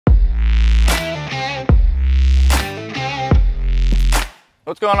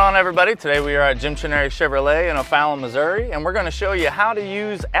What's going on, everybody? Today we are at Trenary Chevrolet in O'Fallon, Missouri, and we're going to show you how to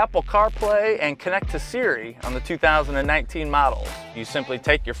use Apple CarPlay and connect to Siri on the 2019 models. You simply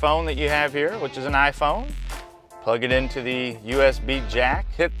take your phone that you have here, which is an iPhone, plug it into the USB jack,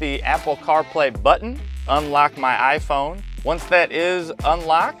 hit the Apple CarPlay button, unlock my iPhone. Once that is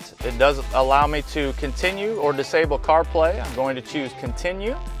unlocked, it does allow me to continue or disable CarPlay. I'm going to choose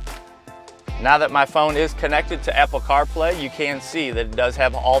continue. Now that my phone is connected to Apple CarPlay, you can see that it does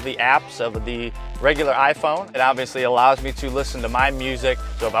have all the apps of the regular iPhone. It obviously allows me to listen to my music.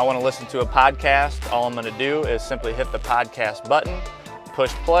 So if I want to listen to a podcast, all I'm going to do is simply hit the podcast button, push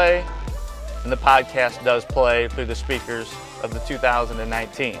play, and the podcast does play through the speakers of the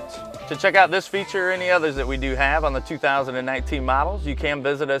 2019s. To check out this feature or any others that we do have on the 2019 models, you can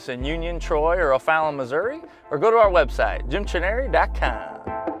visit us in Union, Troy, or O'Fallon, Missouri, or go to our website,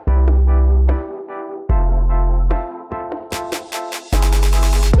 jimtrenary.com.